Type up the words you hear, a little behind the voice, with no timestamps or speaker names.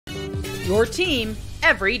Your team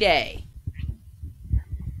every day.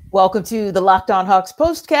 Welcome to the Locked On Hawks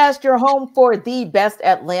POSTCAST, your home for the best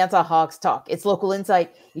Atlanta Hawks talk. It's local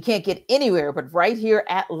insight you can't get anywhere but right here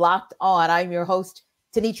at Locked On. I'm your host,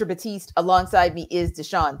 Tanitra Batiste. Alongside me is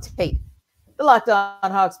Deshaun Tate. The Locked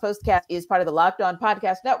On Hawks POSTCAST is part of the Locked On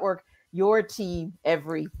Podcast Network, your team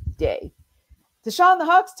every day. Deshaun, the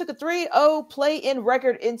Hawks took a 3-0 play-in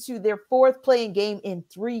record into their fourth play-in game in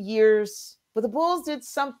 3 years. But the Bulls did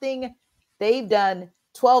something they've done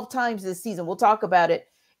 12 times this season. We'll talk about it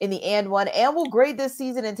in the and one, and we'll grade this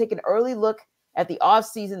season and take an early look at the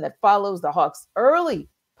offseason that follows the Hawks' early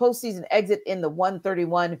postseason exit in the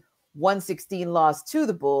 131-116 loss to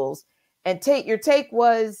the Bulls. And Tate, your take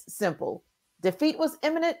was simple. Defeat was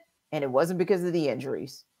imminent, and it wasn't because of the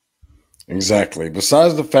injuries. Exactly.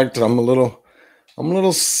 Besides the fact that I'm a little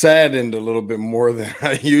saddened a little bit more than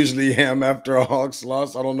I usually am after a Hawks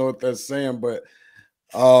loss. I don't know what that's saying, but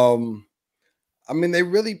I mean, they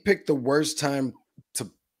really picked the worst time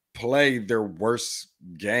to play their worst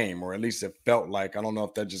game, or at least it felt like. I don't know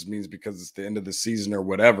if that just means because it's the end of the season or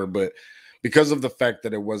whatever, but because of the fact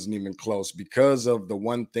that it wasn't even close, because of the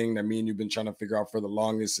one thing that me and you've been trying to figure out for the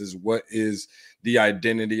longest is what is the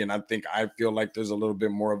identity. And I feel like there's a little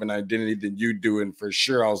bit more of an identity than you do. And for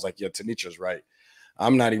sure, I was like, yeah, Tanitra's right.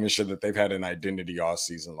 I'm not even sure that they've had an identity all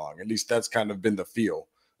season long. At least that's kind of been the feel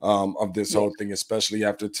of this whole thing, especially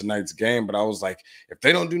after tonight's game. But I was like, if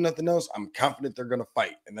they don't do nothing else, I'm confident they're going to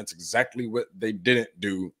fight. And that's exactly what they didn't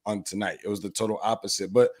do on tonight. It was the total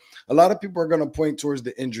opposite. But a lot of people are going to point towards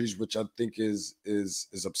the injuries, which I think is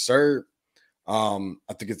absurd. I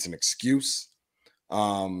think it's an excuse.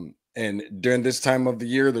 And during this time of the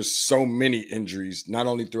year, there's so many injuries, not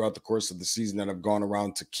only throughout the course of the season that have gone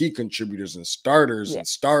around to key contributors and starters and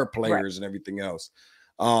star players and everything else.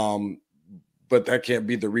 But that can't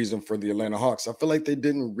be the reason for the Atlanta Hawks. I feel like they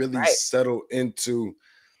didn't really settle into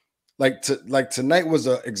like tonight was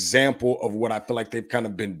an example of what I feel like they've kind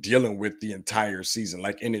of been dealing with the entire season.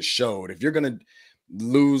 Like, and it showed. If you're going to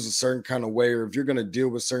lose a certain kind of way, or if you're going to deal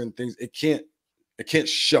with certain things, it can't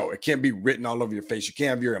show. It can't be written all over your face. You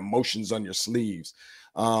can't have your emotions on your sleeves.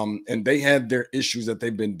 And they had their issues that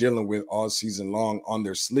they've been dealing with all season long on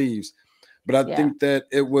their sleeves. But I think that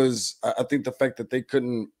I think the fact that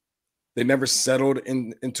they never settled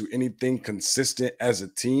into anything consistent as a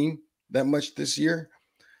team that much this year.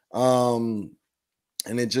 And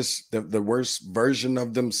it just, the worst version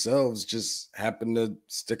of themselves just happened to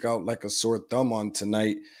stick out like a sore thumb on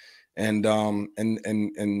tonight. And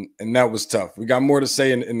that was tough. We got more to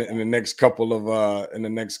say in the next couple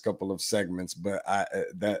of segments, but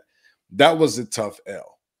that was a tough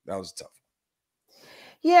L. That was tough.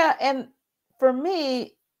 Yeah, and for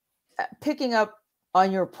me, picking up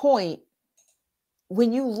on your point,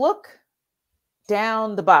 when you look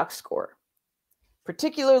down the box score,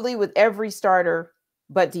 particularly with every starter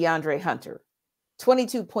but DeAndre Hunter,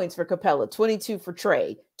 22 points for Capella, 22 for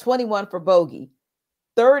Trey, 21 for Bogey,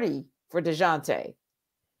 30 for DeJounte,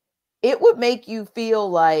 it would make you feel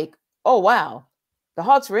like, oh, wow, the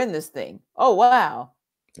Hawks were in this thing. Oh, wow,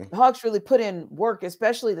 the Hawks really put in work,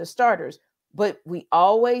 especially the starters. But we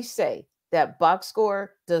always say that box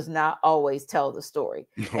score does not always tell the story.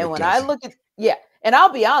 No, and when I look at, and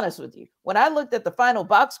I'll be honest with you, when I looked at the final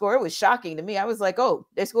box score, it was shocking to me. I was like, oh,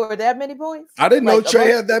 they scored that many points? I didn't know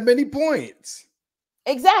Trey had that many points.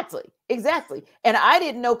 Exactly. And I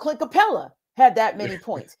didn't know Clint Capella had that many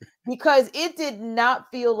points, because it did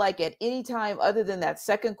not feel like at any time other than that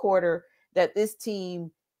second quarter that this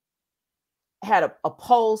team had a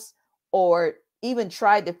pulse or even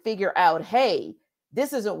tried to figure out, hey,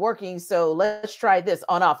 this isn't working, so let's try this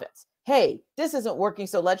on offense. Hey, this isn't working,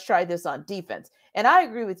 so let's try this on defense. And I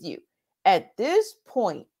agree with you. At this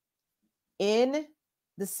point in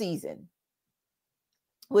the season,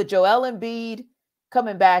 with Joel Embiid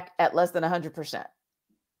coming back at less than 100%,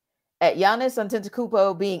 at Giannis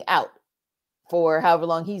Antetokounmpo being out for however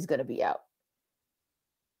long he's going to be out,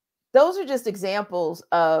 those are just examples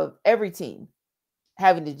of every team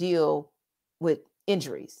having to deal with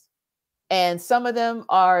injuries. And some of them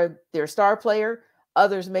are their star player.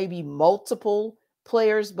 Others may be multiple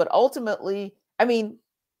players. But ultimately, I mean,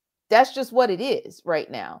 that's just what it is right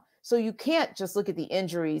now. So you can't just look at the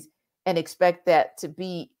injuries and expect that to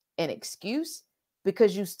be an excuse,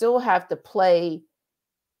 because you still have to play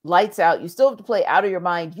lights out. You still have to play out of your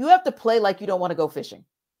mind. You have to play like you don't want to go fishing.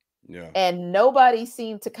 Yeah. And nobody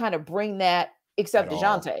seemed to kind of bring that except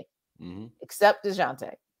DeJounte. Except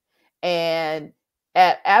DeJounte. And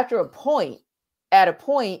at a point,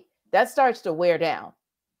 that starts to wear down.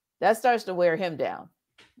 That starts to wear him down,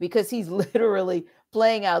 because he's literally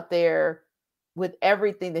playing out there with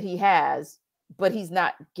everything that he has, but he's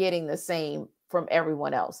not getting the same from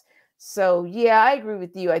everyone else. So yeah, I agree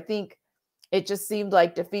with you. I think it just seemed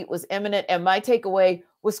like defeat was imminent. And my takeaway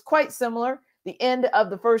was quite similar. The end of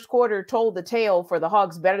the first quarter told the tale for the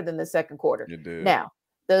Hawks better than the second quarter. You did. Now,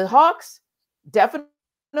 the Hawks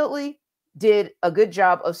definitely did a good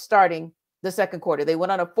job of starting the second quarter. They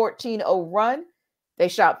went on a 14-0 run. They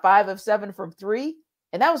shot 5 of 7 from 3,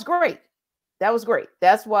 and that was great. That was great.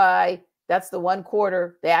 That's why that's the one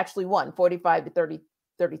quarter they actually won, 45-33.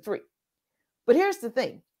 But here's the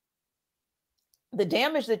thing. The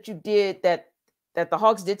damage that you did, that the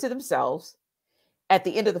Hawks did to themselves at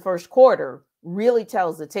the end of the first quarter, really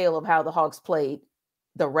tells the tale of how the Hawks played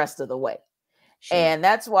the rest of the way. Sure. And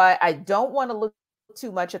that's why I don't want to look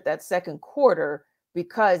too much at that second quarter,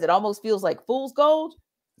 because it almost feels like fool's gold.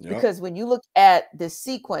 Yep. Because when you look at this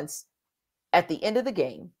sequence at the end of the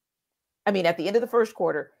game, at the end of the first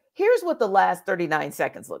quarter, here's what the last 39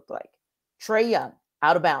 seconds looked like. Trae Young,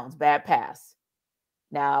 out of bounds, bad pass.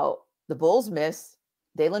 Now, the Bulls miss.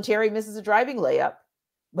 Dalen Terry misses a driving layup,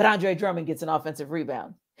 but Andre Drummond gets an offensive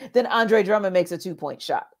rebound. Then Andre Drummond makes a 2-point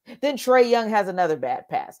shot. Then Trae Young has another bad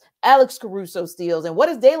pass. Alex Caruso steals. And what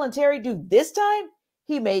does Dalen Terry do this time?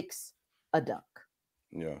 He makes a dunk.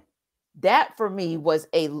 Yeah. That, for me, was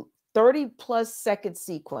a 30-plus second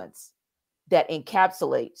sequence that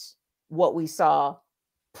encapsulates what we saw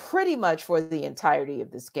pretty much for the entirety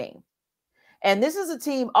of this game. And this is a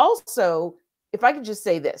team also, if I could just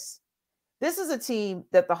say this is a team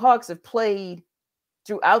that the Hawks have played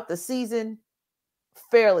throughout the season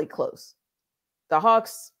fairly close. The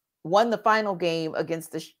Hawks won the final game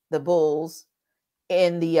against the Bulls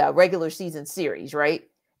in the regular season series, right?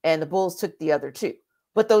 And the Bulls took the other 2.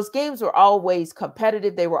 But those games were always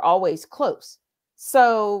competitive. They were always close.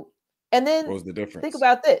 So, and then what was the difference? Think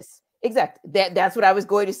about this. Exactly. That's what I was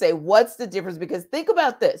going to say. What's the difference? Because think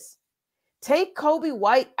about this. Take Coby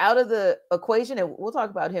White out of the equation, and we'll talk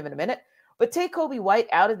about him in a minute. But take Coby White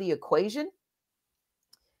out of the equation,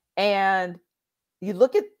 and you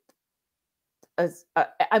look at,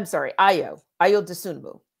 Ayo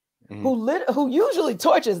Dosunmu, who usually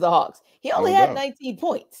torches the Hawks. He only had 19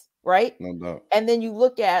 points, right? No doubt. And then you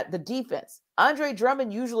look at the defense. Andre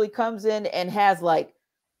Drummond usually comes in and has like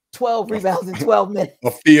 12 rebounds in 12 minutes.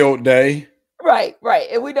 A field day. Right.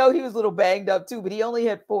 And we know he was a little banged up too, but he only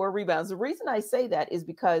had 4 rebounds. The reason I say that is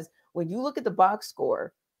because when you look at the box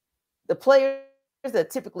score, the players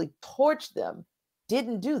that typically torch them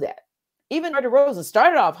didn't do that. Even DeRozan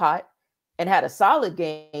started off hot and had a solid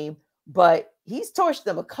game, but he's torched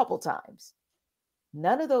them a couple times.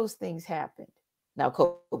 None of those things happened. Now,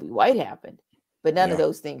 Coby White happened, but none of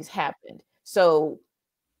those things happened. So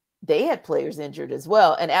they had players injured as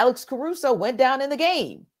well. And Alex Caruso went down in the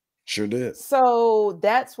game. Sure did. So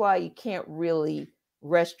that's why you can't really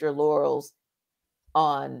rest your laurels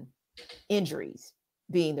on injuries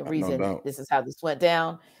being the reason this is how this went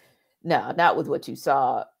down. No, not with what you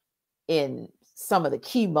saw in some of the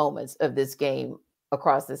key moments of this game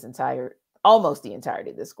across this almost the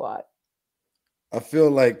entirety of the squad. I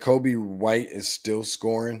feel like Coby White is still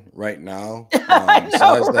scoring right now.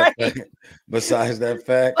 Besides that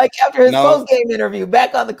fact, like after his post-game interview,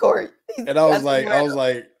 back on the court. And I was like,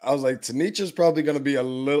 Tanitra probably going to be a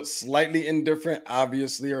little slightly indifferent.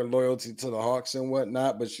 Obviously, her loyalty to the Hawks and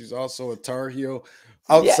whatnot, but she's also a Tar Heel.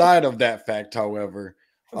 Outside of that fact, however,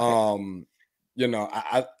 I'm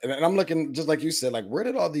looking just like you said, like where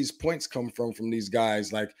did all these points come from these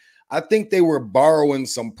guys? Like, I think they were borrowing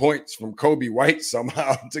some points from Coby White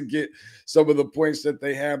somehow to get some of the points that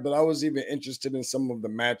they have. But I was even interested in some of the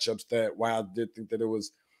matchups while I did think that it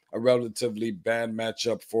was a relatively bad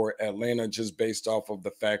matchup for Atlanta, just based off of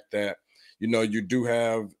the fact that, you do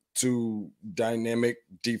have 2 dynamic,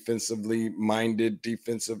 defensively minded,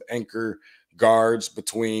 defensive anchor guards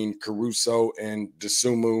between Caruso and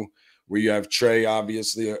Dosunmu, where you have Trae,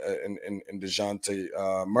 obviously, and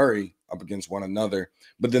DeJounte Murray up against one another.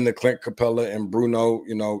 But then the Clint Capella and Bruno,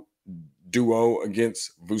 duo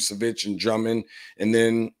against Vucevic and Drummond. And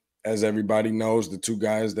then, as everybody knows, the 2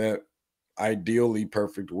 guys that ideally,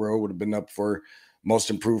 perfect world, would have been up for most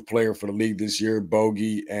improved player for the league this year,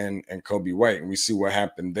 Bogey and Coby White. And we see what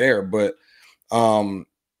happened there. But a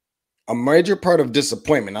major part of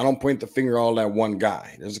disappointment, I don't point the finger all at one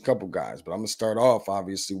guy. There's a couple guys, but I'm going to start off,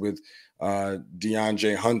 obviously, with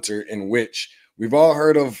DeAndre Hunter, in which we've all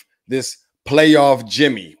heard of this playoff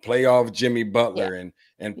Jimmy Butler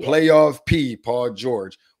and playoff P, Paul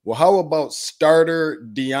George. Well, how about starter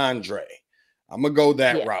DeAndre? I'm going to go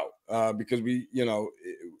that route because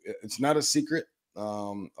it's not a secret.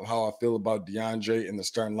 of how I feel about DeAndre in the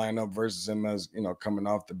starting lineup versus him as, coming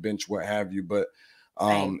off the bench, what have you. But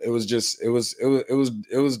it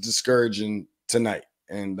was discouraging tonight.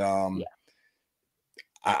 And I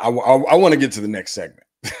want to get to the next segment.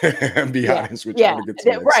 Be honest with you.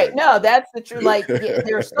 Yeah, right. No, that's the truth. Like,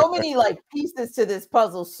 there are so many pieces to this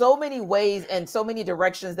puzzle, so many ways and so many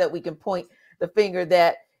directions that we can point the finger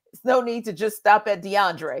that it's no need to just stop at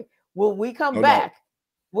DeAndre. When we come back,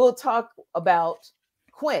 we'll talk about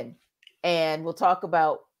Quinn and we'll talk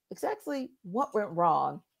about exactly what went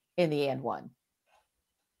wrong in the and one.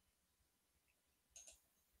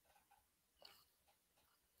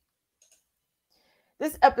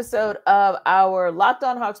 This episode of our Locked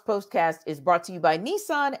On Hawks postcast is brought to you by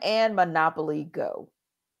Nissan and Monopoly Go.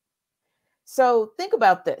 So think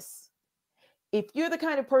about this. If you're the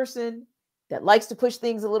kind of person that likes to push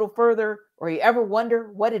things a little further, or you ever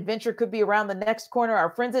wonder what adventure could be around the next corner, our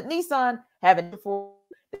friends at Nissan have a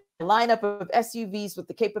lineup of SUVs with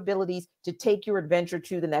the capabilities to take your adventure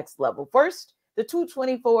to the next level. First, the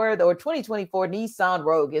 2024 Nissan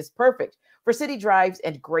Rogue is perfect for city drives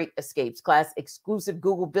and great escapes. Class exclusive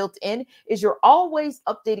Google built-in is your always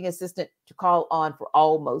updating assistant to call on for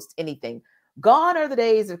almost anything. Gone are the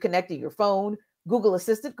days of connecting your phone. Google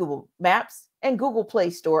Assistant, Google Maps, and Google Play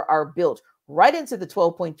Store are built right into the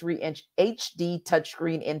 12.3-inch HD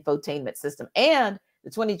touchscreen infotainment system. And the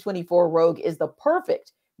 2024 Rogue is the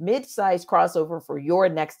perfect mid-size crossover for your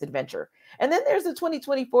next adventure. And then there's the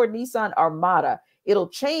 2024 Nissan Armada. It'll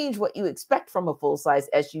change what you expect from a full-size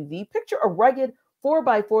SUV. Picture a rugged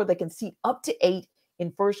 4x4 that can seat up to 8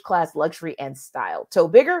 in first-class luxury and style. Tow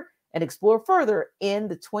bigger and explore further in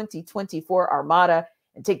the 2024 Armada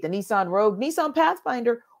and take the Nissan Rogue, Nissan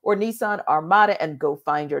Pathfinder, or Nissan Armada and go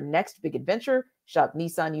find your next big adventure. Shop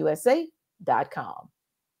nissanusa.com.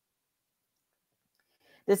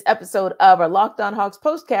 This episode of our Locked On Hawks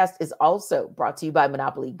postcast is also brought to you by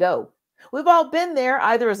Monopoly Go. We've all been there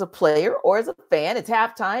either as a player or as a fan. It's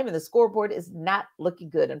halftime and the scoreboard is not looking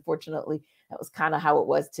good. Unfortunately, that was kind of how it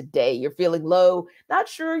was today. You're feeling low, not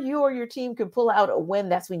sure you or your team can pull out a win.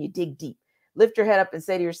 That's when you dig deep. Lift your head up and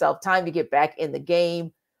say to yourself, time to get back in the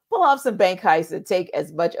game. Pull off some bank heists and take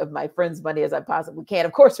as much of my friends' money as I possibly can.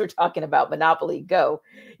 Of course, we're talking about Monopoly Go.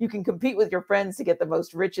 You can compete with your friends to get the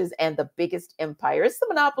most riches and the biggest empire. It's the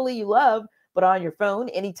Monopoly you love, but on your phone,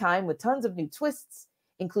 anytime, with tons of new twists,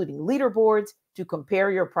 including leaderboards to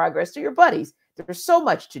compare your progress to your buddies. There's so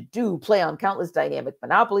much to do. Play on countless dynamic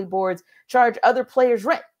Monopoly boards, charge other players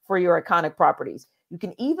rent for your iconic properties. You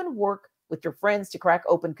can even work with your friends to crack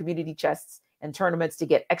open community chests and tournaments to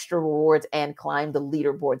get extra rewards and climb the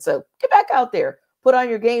leaderboard. So get back out there, put on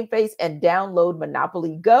your game face, and download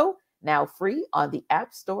Monopoly Go, now free on the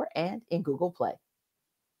App Store and in Google Play.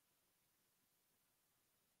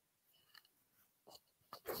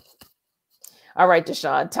 All right,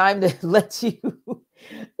 Deshaun, time to let you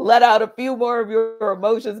let out a few more of your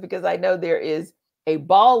emotions, because I know there is a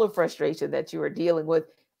ball of frustration that you are dealing with,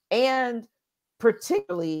 and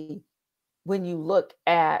particularly when you look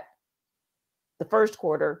at the first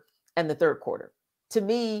quarter and the third quarter. To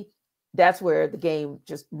me, that's where the game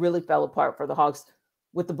just really fell apart for the Hawks,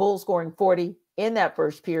 with the Bulls scoring 40 in that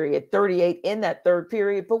first period, 38 in that third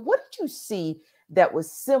period. But what did you see that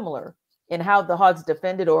was similar in how the Hawks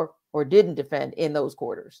defended or didn't defend in those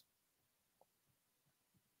quarters?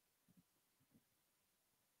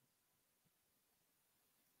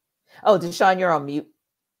 Oh, Deshaun, you're on mute.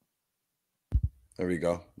 There we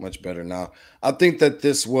go. Much better now. I think that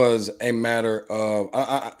this was a matter of,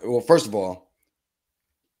 well, first of all,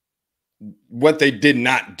 what they did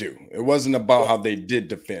not do. It wasn't about how they did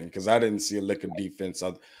defend, because I didn't see a lick of defense.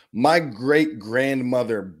 My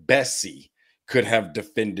great-grandmother, Bessie, could have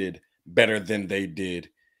defended better than they did,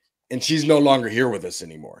 and she's no longer here with us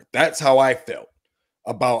anymore. That's how I felt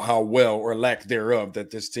about how well, or lack thereof,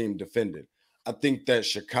 that this team defended. I think that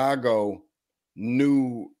Chicago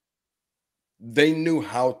knew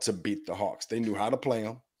how to beat the Hawks. They knew how to play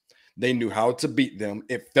them. They knew how to beat them.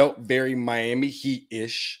 It felt very Miami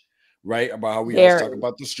Heat-ish, right? About how we always talk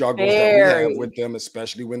about the struggles that we have with them,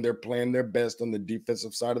 especially when they're playing their best on the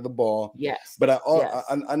defensive side of the ball. Yes. But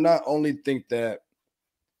I not only think that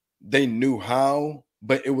they knew how,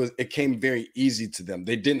 but it came very easy to them.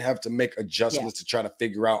 They didn't have to make adjustments to try to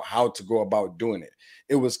figure out how to go about doing it.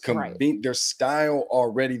 It was convenient. Their style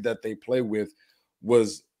already that they play with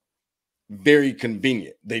was very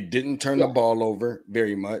convenient. They didn't turn the ball over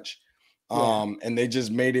very much. And they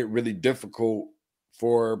just made it really difficult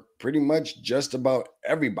for pretty much just about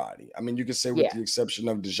everybody. I mean, you could say with the exception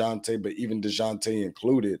of DeJounte, but even DeJounte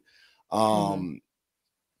included,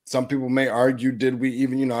 some people may argue, did we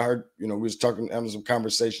even, I heard, we was having some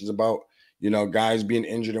conversations about, guys being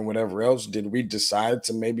injured and whatever else. Did we decide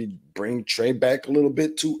to maybe bring Trey back a little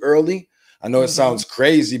bit too early? I know it sounds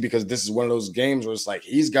crazy because this is one of those games where it's like,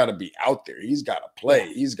 he's got to be out there. He's got to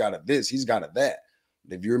play. He's got to this. He's got to that.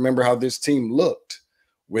 But if you remember how this team looked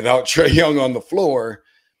without Trae Young on the floor,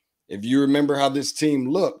 if you remember how this team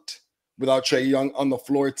looked without Trae Young on the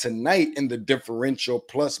floor tonight in the differential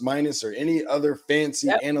plus minus or any other fancy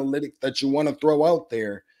analytic that you want to throw out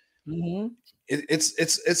there,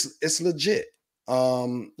 it's legit.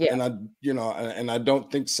 And I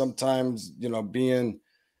don't think sometimes, being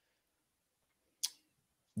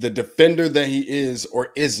the defender that he is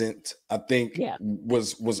or isn't, I think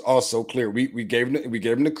was also clear. We gave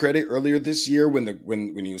him the credit earlier this year when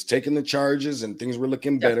he was taking the charges and things were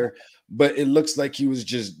looking better, but it looks like he was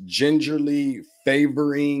just gingerly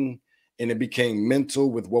favoring, and it became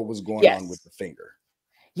mental with what was going on with the finger.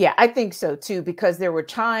 Yeah, I think so too, because there were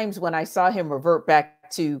times when I saw him revert back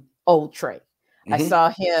to old Trey. I saw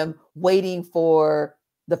him waiting for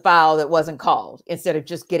the foul that wasn't called instead of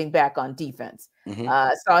just getting back on defense.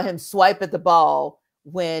 I saw him swipe at the ball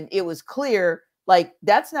when it was clear, like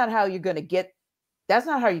that's not how you're going to get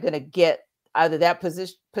either that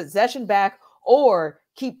possession back or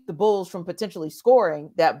keep the Bulls from potentially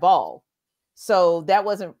scoring that ball. So that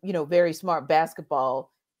wasn't, very smart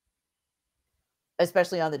basketball,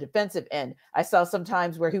 especially on the defensive end. I saw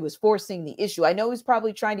sometimes where he was forcing the issue. I know he's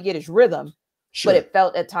probably trying to get his rhythm, but it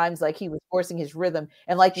felt at times like he was forcing his rhythm.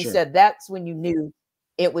 And like you said, that's when you knew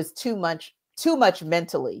it was too much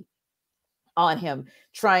mentally on him,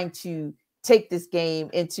 trying to take this game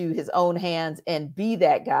into his own hands and be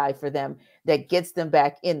that guy for them that gets them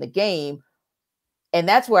back in the game. And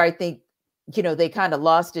that's where I think, they kind of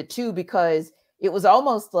lost it too, because it was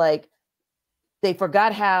almost like they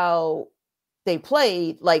forgot how they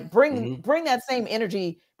played. Like bring that same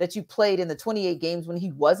energy that you played in the 28 games when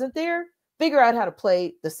he wasn't there. Figure out how to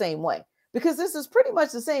play the same way, because this is pretty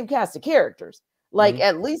much the same cast of characters, like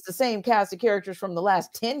at least the same cast of characters from the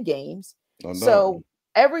last 10 games. So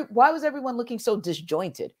why was everyone looking so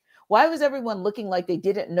disjointed? Why was everyone looking like they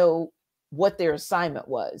didn't know what their assignment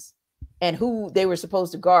was and who they were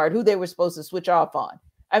supposed to guard, who they were supposed to switch off on?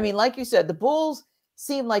 I mean, like you said, the Bulls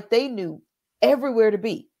seemed like they knew everywhere to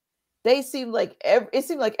be. They seemed like it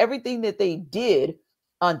seemed like everything that they did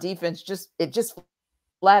on defense just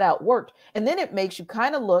flat out worked. And then it makes you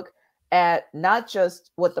kind of look at not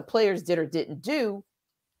just what the players did or didn't do,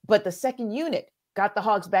 but the second unit got the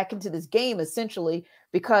Hawks back into this game essentially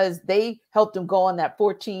because they helped them go on that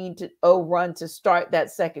 14-0 run to start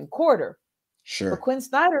that second quarter. But Quinn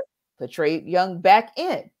Snyder put Trae Young back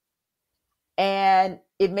in. And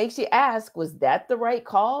it makes you ask, was that the right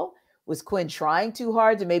call? Was Quinn trying too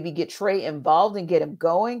hard to maybe get Trae involved and get him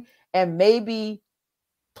going, and maybe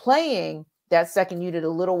playing that second unit a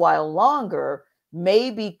little while longer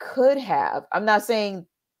maybe could have? I'm not saying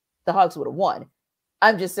the Hawks would have won.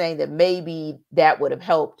 I'm just saying that maybe that would have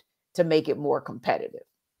helped to make it more competitive.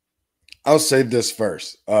 I'll say this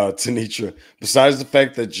first, Tenitra. Besides the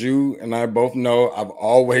fact that you and I both know I've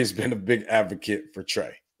always been a big advocate for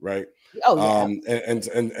Trae, right? Oh, yeah.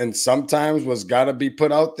 And sometimes what's got to be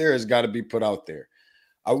put out there has got to be put out there.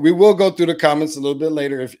 We will go through the comments a little bit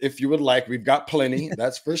later if you would like. We've got plenty,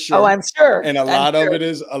 that's for sure. Oh, I'm sure. And a lot of it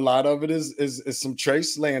is some Trae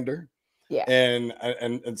slander. Yeah.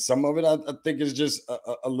 And some of it I think is just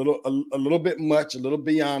a little bit much, a little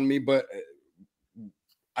beyond me. But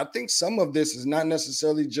I think some of this is not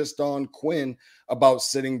necessarily just on Quinn about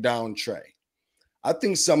sitting down Trae. I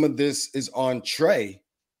think some of this is on Trae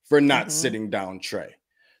for not sitting down Trae.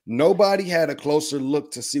 Nobody had a closer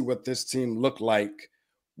look to see what this team looked like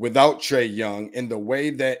without Trae Young, in the way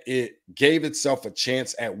that it gave itself a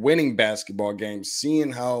chance at winning basketball games,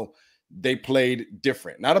 seeing how they played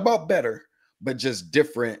different. Not about better, but just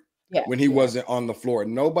different when he wasn't on the floor.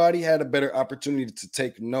 Nobody had a better opportunity to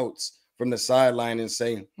take notes from the sideline and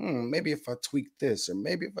say, maybe if I tweak this, or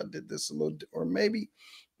maybe if I did this a little, or maybe,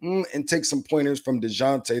 and take some pointers from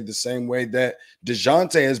DeJounte the same way that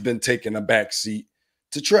DeJounte has been taking a back seat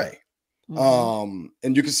to Trae.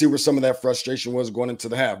 And you can see where some of that frustration was going into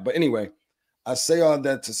the half. But anyway, I say all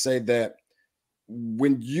that to say that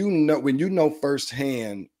when you know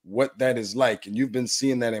firsthand what that is like, and you've been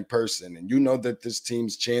seeing that in person, and you know that this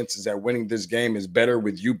team's chances at winning this game is better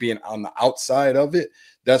with you being on the outside of it,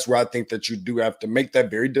 that's where I think that you do have to make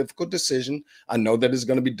that very difficult decision. I know that it's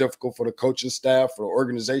going to be difficult for the coaching staff, for the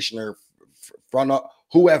organization, or front up,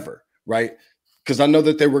 whoever, right? Because I know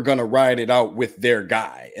that they were going to ride it out with their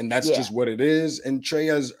guy, and that's just what it is. And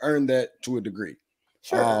Trae has earned that to a degree.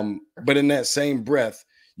 Sure. But in that same breath,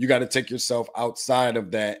 you got to take yourself outside of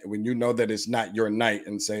that when you know that it's not your night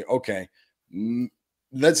and say, okay,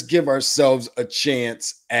 let's give ourselves a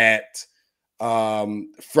chance at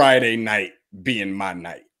Friday night being my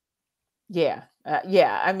night. Yeah.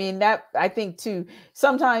 I mean, that I think too,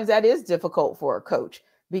 sometimes that is difficult for a coach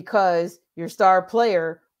because your star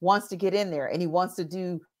player wants to get in there and he wants to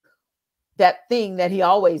do that thing that he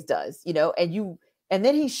always does, and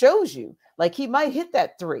then he shows you, like, he might hit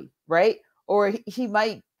that three, right? Or he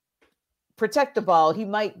might protect the ball. He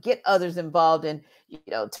might get others involved and,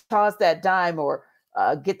 toss that dime or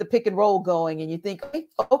get the pick and roll going. And you think,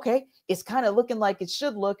 okay, it's kind of looking like it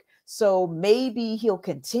should look. So maybe he'll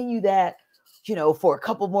continue that, for a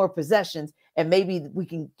couple more possessions and maybe we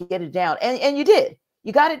can get it down. And you did.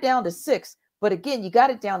 You got it down to 6. But again, you got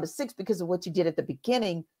it down to 6 because of what you did at the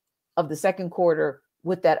beginning of the second quarter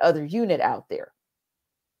with that other unit out there.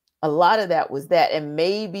 A lot of that was that. And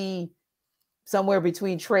maybe somewhere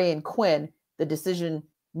between Trey and Quinn, the decision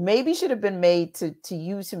maybe should have been made to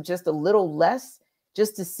use him just a little less,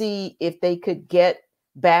 just to see if they could get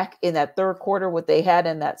back in that third quarter what they had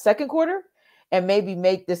in that second quarter and maybe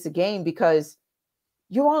make this a game, because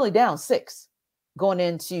you're only down 6 going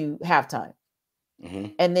into halftime.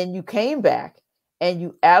 Mm-hmm. And then you came back and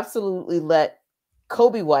you absolutely let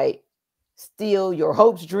Coby White steal your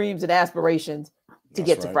hopes, dreams, and aspirations to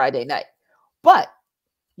get to Friday night. But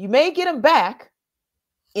you may get him back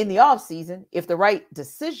in the offseason if the right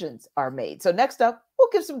decisions are made. So next up, we'll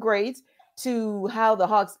give some grades to how the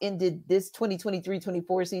Hawks ended this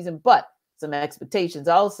 2023-24 season, but some expectations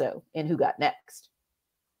also in who got next.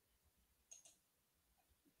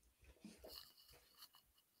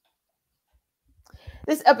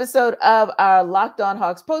 This episode of our Locked On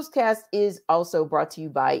Hawks postcast is also brought to you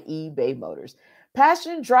by eBay Motors.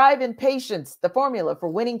 Passion, drive, and patience, the formula for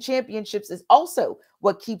winning championships, is also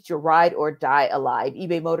what keeps your ride or die alive.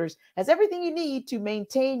 eBay Motors has everything you need to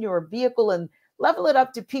maintain your vehicle and level it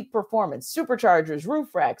up to peak performance. Superchargers,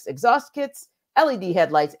 roof racks, exhaust kits, LED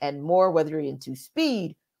headlights, and more. Whether you're into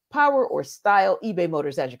speed, power, or style, eBay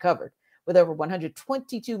Motors has you covered. With over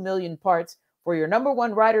 122 million parts for your number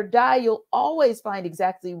one ride or die, you'll always find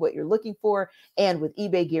exactly what you're looking for. And with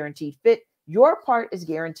eBay Guaranteed Fit, your part is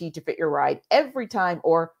guaranteed to fit your ride every time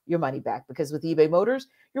or your money back. Because with eBay Motors,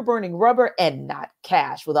 you're burning rubber and not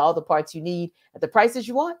cash. With all the parts you need at the prices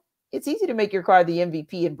you want, it's easy to make your car the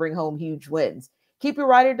MVP and bring home huge wins. Keep your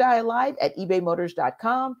ride or die alive at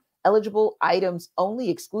ebaymotors.com. Eligible items only.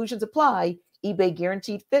 Exclusions apply. eBay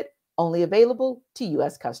Guaranteed Fit, only available to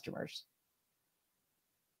U.S. customers.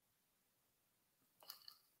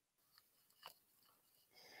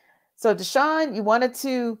 So, Deshaun, you wanted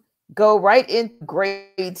to go right into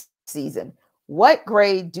grade season. What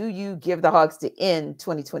grade do you give the Hawks to end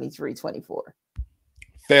 2023-24?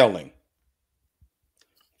 Failing.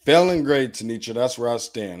 Failing grade, Tanisha. That's where I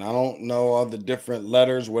stand. I don't know all the different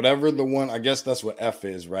letters, whatever the one. I guess that's what F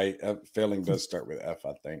is, right? Failing does start with F,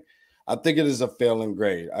 I think. I think it is a failing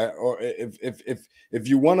grade. Or if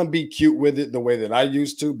you want to be cute with it the way that I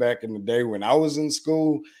used to back in the day when I was in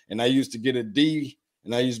school and I used to get a D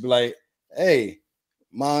and I used to be like, hey,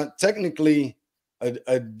 technically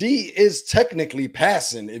a D is technically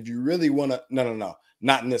passing if you really want to. No,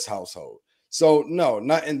 not in this household. So no,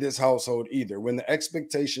 not in this household either. When the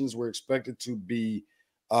expectations were expected to be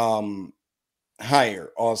higher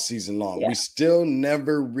all season long, we still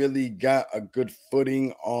never really got a good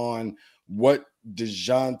footing on what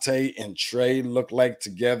DeJounte and Trey look like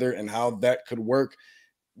together and how that could work.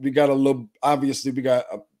 We got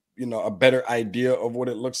a better idea of what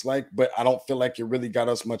it looks like, but I don't feel like it really got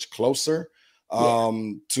us much closer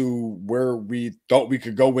to where we thought we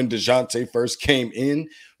could go when DeJounte first came in.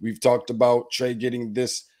 We've talked about Trey getting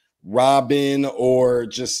this Robin or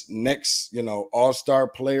just next, all-star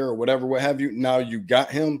player or whatever, what have you. Now you got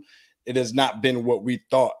him. It has not been what we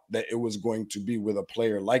thought that it was going to be with a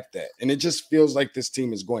player like that. And it just feels like this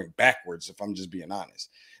team is going backwards, if I'm just being honest.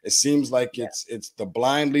 It seems like it's the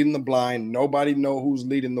blind leading the blind. Nobody know who's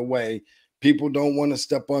leading the way. People don't want to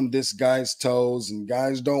step on this guy's toes, and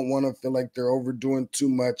guys don't want to feel like they're overdoing too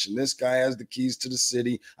much. And this guy has the keys to the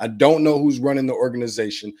city. I don't know who's running the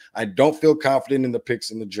organization. I don't feel confident in the picks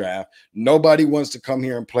in the draft. Nobody wants to come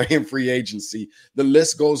here and play in free agency. The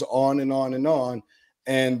list goes on and on and on.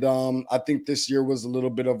 And I think this year was a little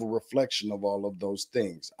bit of a reflection of all of those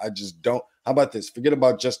things. I just don't. How about this? Forget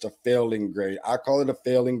about just a failing grade. I call it a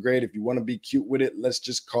failing grade. If you want to be cute with it, let's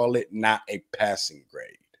just call it not a passing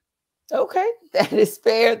grade. Okay, that is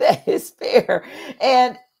fair. That is fair.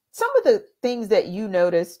 And some of the things that you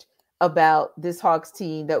noticed about this Hawks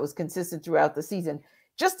team that was consistent throughout the season,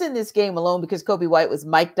 just in this game alone, because Coby White was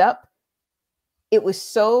mic'd up, it was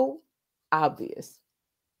so obvious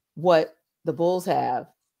what the Bulls have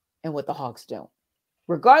and what the Hawks don't.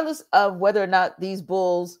 Regardless of whether or not these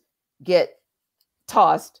Bulls get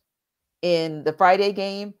tossed in the Friday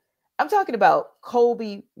game, I'm talking about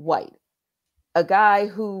Coby White, a guy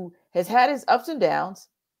who has had his ups and downs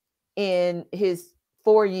in his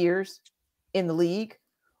 4 years in the league,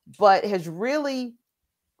 but has really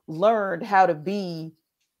learned how to be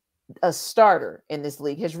a starter in this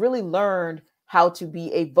league, has really learned how to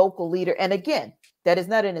be a vocal leader. And again, that is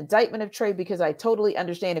not an indictment of Trey, because I totally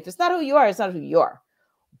understand if it's not who you are, it's not who you are.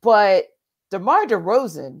 But DeMar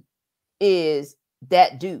DeRozan is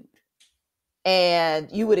that dude. And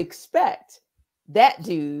you would expect that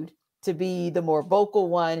dude to be the more vocal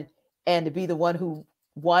one and to be the one who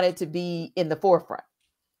wanted to be in the forefront.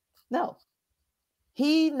 No,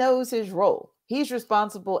 he knows his role. He's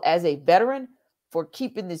responsible as a veteran for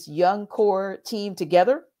keeping this young core team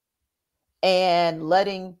together and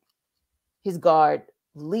letting his guard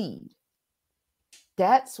lead.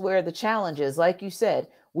 That's where the challenge is. Like you said,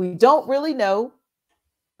 we don't really know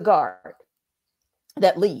the guard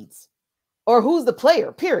that leads, or who's the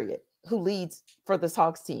player, period, who leads for this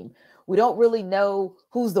Hawks team. We don't really know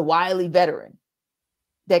who's the wily veteran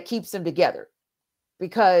that keeps them together,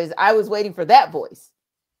 because I was waiting for that voice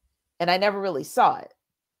and I never really saw it.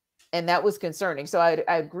 And that was concerning. So I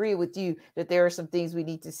agree with you that there are some things we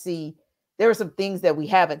need to see. There are some things that we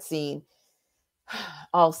haven't seen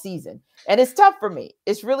all season. And it's tough for me.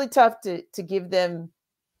 It's really tough to give them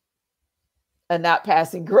a not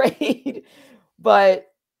passing grade, but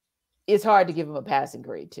it's hard to give them a passing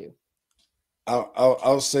grade too.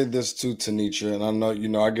 I'll say this too, Tanisha, and I know,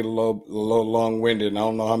 I get a little long-winded, and I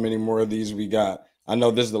don't know how many more of these we got. I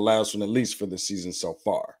know this is the last one, at least for the season so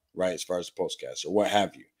far, right? As far as the postcast or what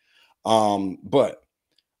have you. But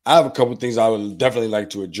I have a couple of things I would definitely like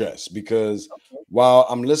to address, because while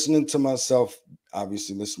I'm listening to myself,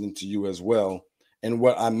 obviously listening to you as well, and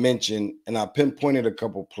what I mentioned, and I pinpointed a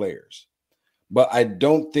couple players, but I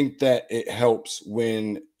don't think that it helps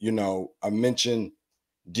when, I mentioned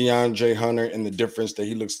DeAndre Hunter and the difference that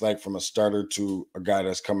he looks like from a starter to a guy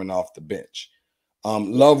that's coming off the bench.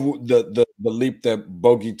 Love the leap that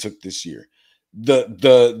Bogey took this year.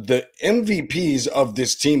 The MVPs of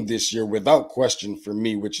this team this year, without question for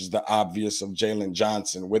me, which is the obvious of Jalen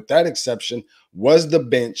Johnson, with that exception, was the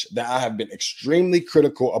bench that I have been extremely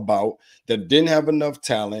critical about, that didn't have enough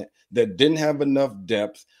talent, that didn't have enough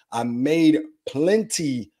depth. I made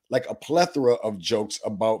plenty, like a plethora of jokes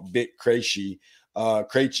about Vic Krejci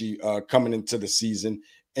coming into the season,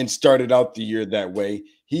 and started out the year that way.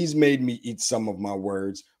 He's made me eat some of my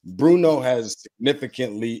words. Bruno has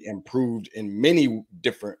significantly improved in many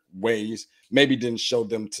different ways. Maybe didn't show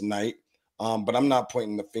them tonight, but I'm not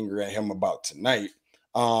pointing the finger at him about tonight.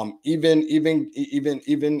 Even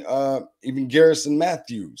Garrison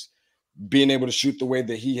Matthews being able to shoot the way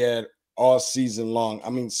that he had all season long. I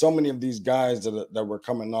mean, so many of these guys that were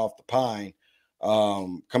coming off the pine,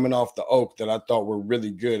 coming off the oak, that I thought were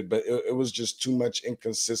really good, but it was just too much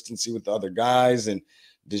inconsistency with the other guys, and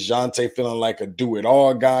DeJounte feeling like a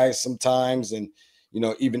do-it-all guy sometimes, and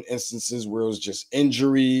even instances where it was just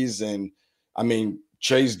injuries. And I mean,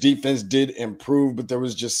 Trey's defense did improve, but there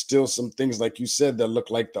was just still some things, like you said, that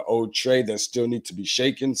look like the old Trey that still need to be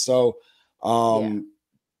shaken. So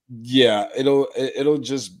yeah, it'll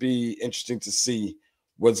just be interesting to see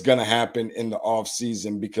what's going to happen in the off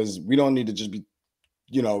season, because we don't need to just be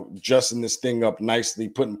dressing this thing up nicely,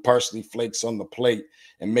 putting parsley flakes on the plate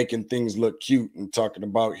and making things look cute and talking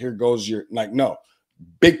about, here goes your, no,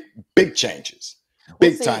 big changes,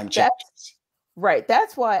 big time changes. Right.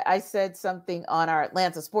 That's why I said something on our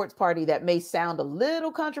Atlanta sports party that may sound a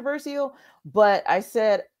little controversial, but I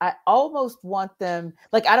said, I almost want them,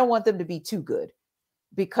 I don't want them to be too good,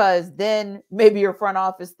 because then maybe your front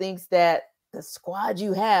office thinks that the squad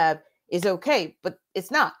you have is okay, but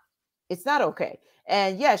it's not okay.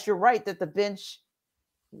 And yes, you're right that the bench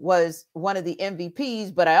was one of the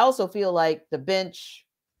MVPs, but I also feel like the bench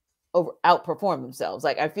outperformed themselves.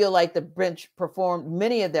 I feel like the bench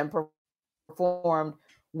many of them performed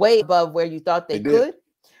way above where you thought they could.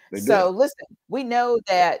 Listen, we know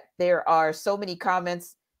that there are so many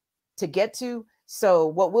comments to get to. So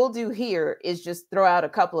what we'll do here is just throw out a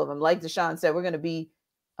couple of them. Like Deshaun said, we're going to be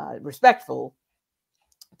respectful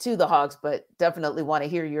to the Hawks, but definitely want to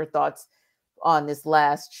hear your thoughts on this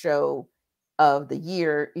last show of the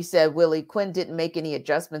year. You said, Willie, Quinn didn't make any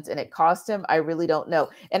adjustments and it cost him. I really don't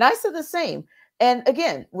know. And I said the same. And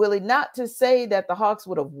again, Willie, not to say that the Hawks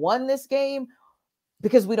would have won this game,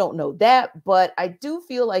 because we don't know that, but I do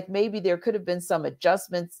feel like maybe there could have been some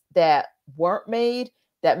adjustments that weren't made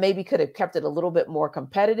that maybe could have kept it a little bit more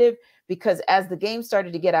competitive, because as the game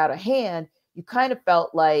started to get out of hand, you kind of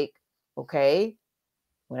felt like, okay,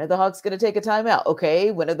 when are the Hawks going to take a timeout?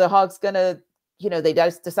 Okay, when are the Hawks going to, they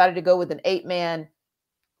just decided to go with an 8-man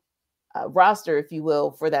roster, if you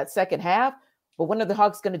will, for that second half. But when are the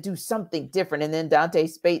Hawks going to do something different? And then Dante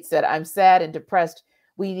Spate said, I'm sad and depressed.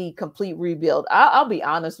 We need complete rebuild. I'll be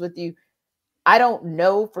honest with you. I don't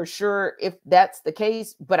know for sure if that's the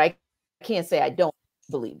case, but I can't say I don't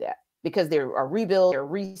believe that, because there are rebuilds, there are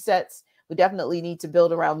resets. We definitely need to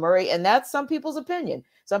build around Murray. And that's some people's opinion.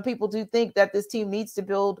 Some people do think that this team needs to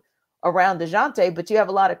build around DeJounte, but you have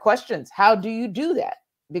a lot of questions. How do you do that?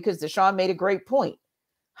 Because Deshaun made a great point.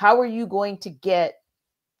 How are you going to get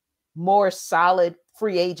more solid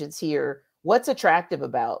free agents here? What's attractive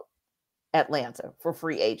about Atlanta for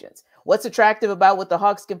free agents? What's attractive about what the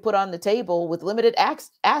Hawks can put on the table with limited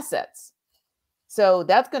assets? So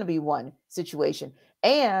that's going to be one situation.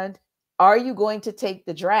 And are you going to take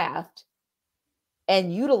the draft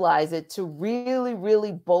and utilize it to really,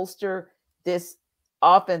 really bolster this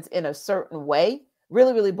offense in a certain way?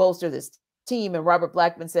 Really, really bolster this team. And Robert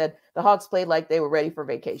Blackman said the Hawks played like they were ready for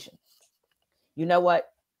vacation. You know what?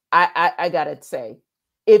 I gotta say,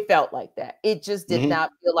 it felt like that. It just did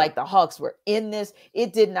not feel like the Hawks were in this.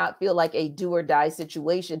 It did not feel like a do or die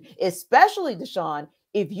situation, especially, Deshaun,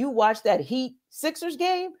 if you watch that Heat Sixers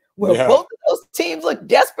game where both of those teams look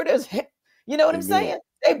desperate as heck. You know what I'm saying?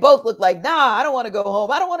 They both look like, nah, I don't want to go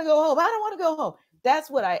home. I don't want to go home. I don't want to go home. That's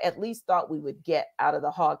what I at least thought we would get out of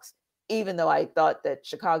the Hawks, even though I thought that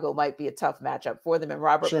Chicago might be a tough matchup for them. And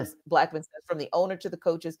Robert Blackman says, from the owner to the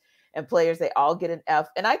coaches and players, they all get an F.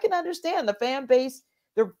 And I can understand the fan base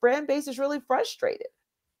is really frustrated.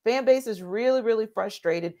 Fan base is really, really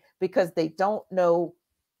frustrated because they don't know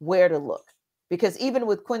where to look. Because even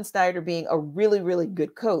with Quinn Snyder being a really, really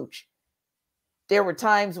good coach, there were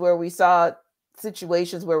times where we saw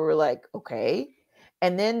situations where we're like, okay.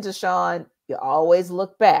 And then, Deshaun, you always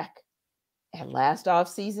look back at last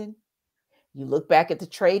offseason. You look back at the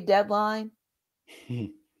trade deadline.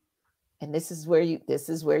 And this is where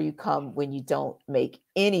you come when you don't make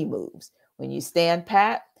any moves, when you stand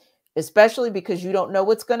pat, especially because you don't know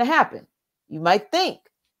what's going to happen. You might think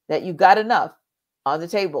that you got enough on the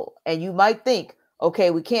table, and you might think,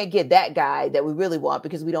 okay, we can't get that guy that we really want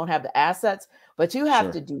because we don't have the assets, but you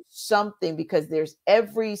have to do something, because there's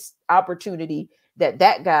every opportunity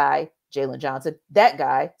that guy, Jalen Johnson, that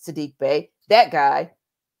guy, Sadiq Bey, that guy,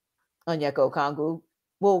 Onyeka Okongwu,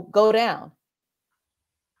 will go down.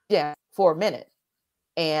 Yeah, for a minute.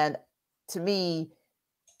 And to me,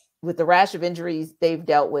 with the rash of injuries they've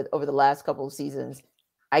dealt with over the last couple of seasons,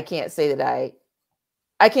 I can't say that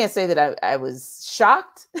I was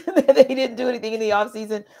shocked that they didn't do anything in the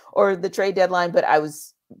offseason or the trade deadline, but I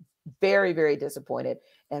was very, very disappointed.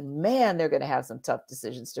 And man, they're going to have some tough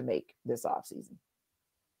decisions to make this offseason.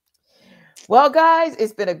 Well, guys,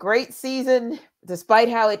 it's been a great season, despite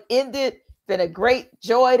how it ended. Been a great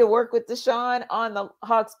joy to work with Deshaun on the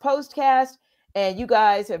Hawks Postcast, and you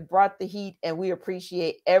guys have brought the heat, and we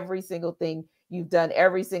appreciate every single thing you've done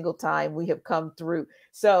every single time we have come through.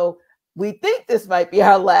 So we think this might be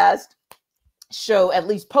our last show, at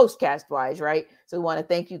least postcast wise, right? So we want to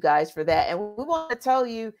thank you guys for that, and we want to tell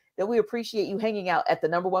you that we appreciate you hanging out at the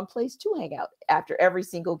 #1 place to hang out after every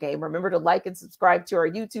single game. Remember to like and subscribe to our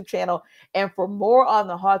YouTube channel. And for more on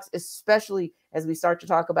the Hawks, especially as we start to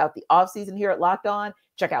talk about the offseason here at Locked On,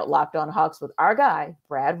 check out Locked On Hawks with our guy,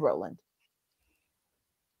 Brad Rowland.